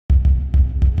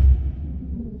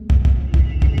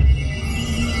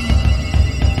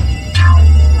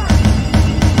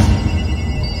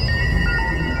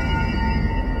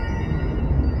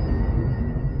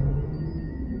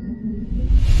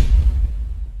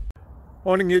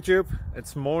Morning YouTube,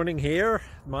 it's morning here.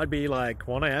 It might be like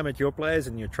 1 a.m. at your place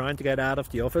and you're trying to get out of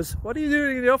the office. What are you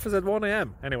doing in the office at 1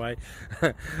 a.m.? Anyway,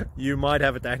 you might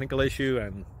have a technical issue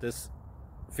and this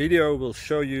video will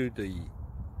show you the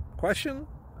question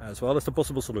as well as the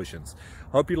possible solutions.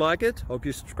 Hope you like it, hope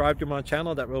you subscribe to my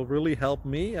channel. That will really help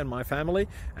me and my family,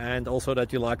 and also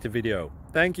that you like the video.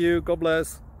 Thank you, God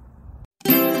bless.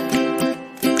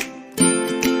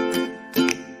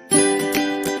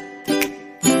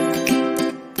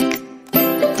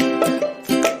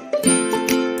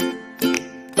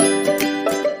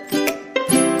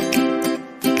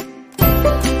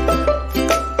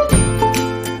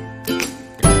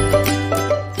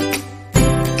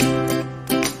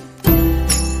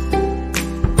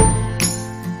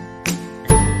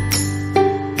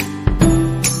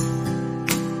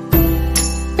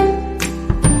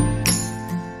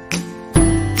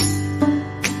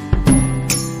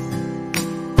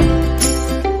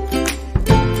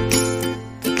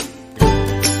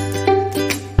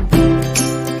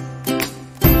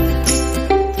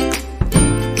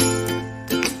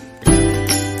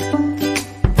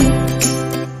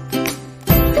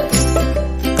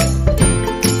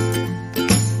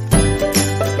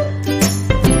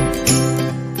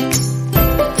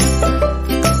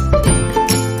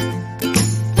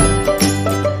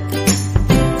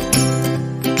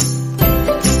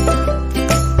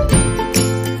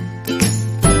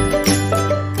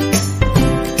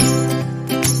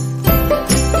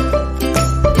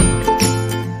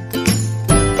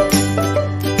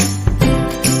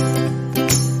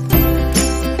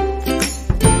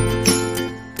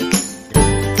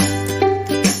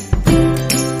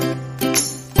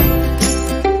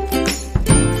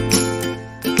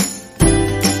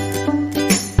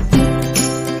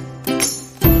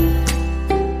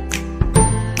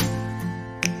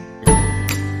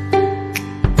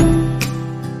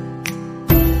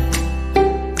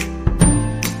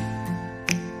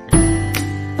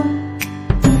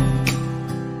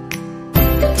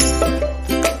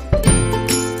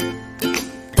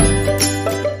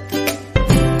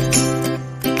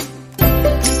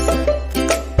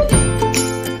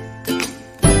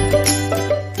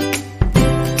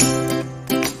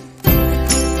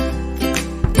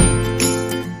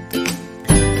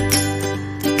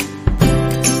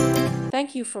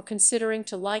 Thank you for considering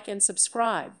to like and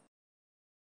subscribe.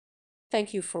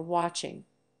 Thank you for watching.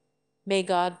 May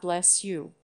God bless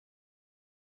you.